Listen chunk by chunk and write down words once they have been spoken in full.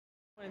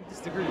This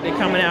is the group they're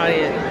coming out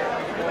in.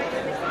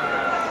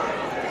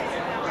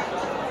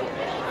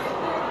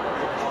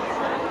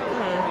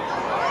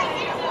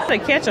 They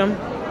catch them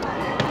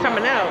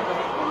coming out.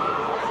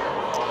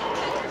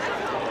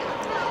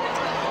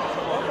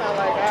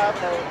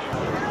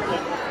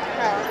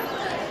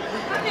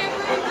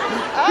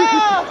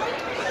 Oh,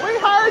 we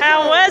heard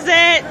How was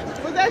it?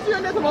 Was that you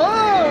in this room?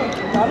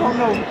 I don't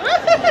know.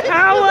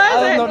 How was I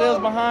it? didn't know they was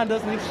behind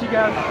us and she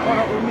got caught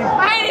up with me.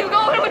 I ain't even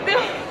going with them.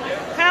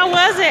 How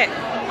was it?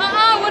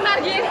 We're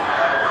not getting.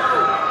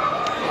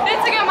 They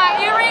took out my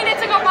earring, they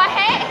took off my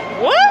hat.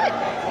 What?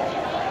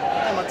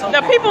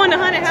 The people in the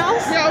haunted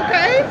house? You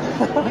okay?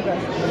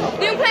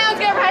 Them clowns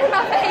got right in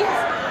my face.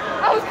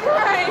 I was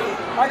crying.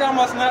 I got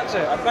my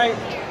Snapchat, I think.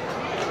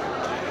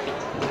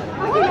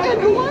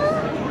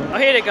 Oh,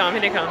 here they come,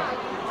 here they come.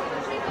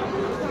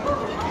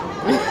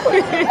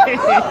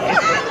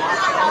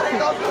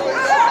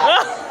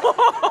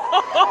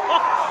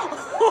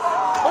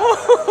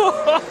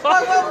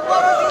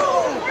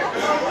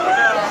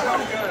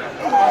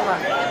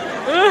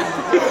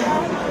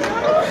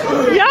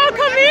 Y'all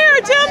come here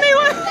and tell me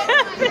what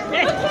happened.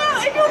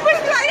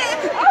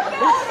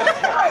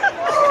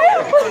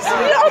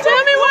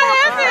 Tell me what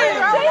happened.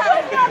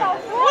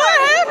 What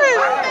happened?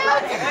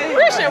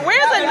 Christian,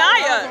 where's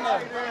Anaya?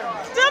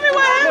 Tell me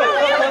what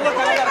happened.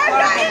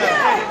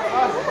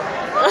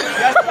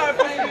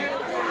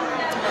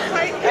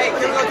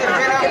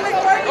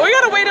 We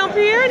gotta wait on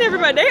Pierre and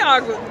everybody. They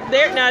are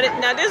there now.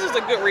 Now this is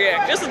a good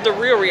reaction. This is the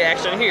real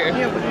reaction here.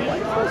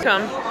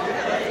 Come.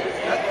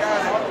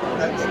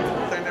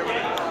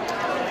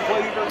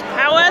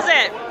 How was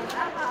it?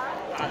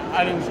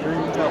 I didn't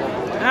scream.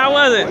 How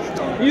was it?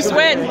 You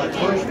sweating?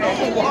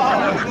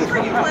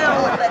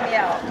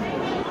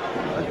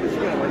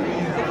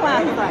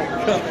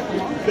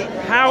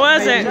 How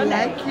was it?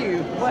 Thank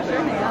you. What's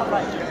your name? I was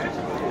like,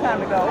 time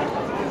to go.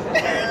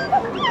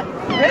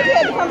 Reggie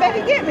had to come back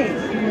and get me.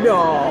 No.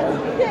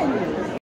 Didn't you?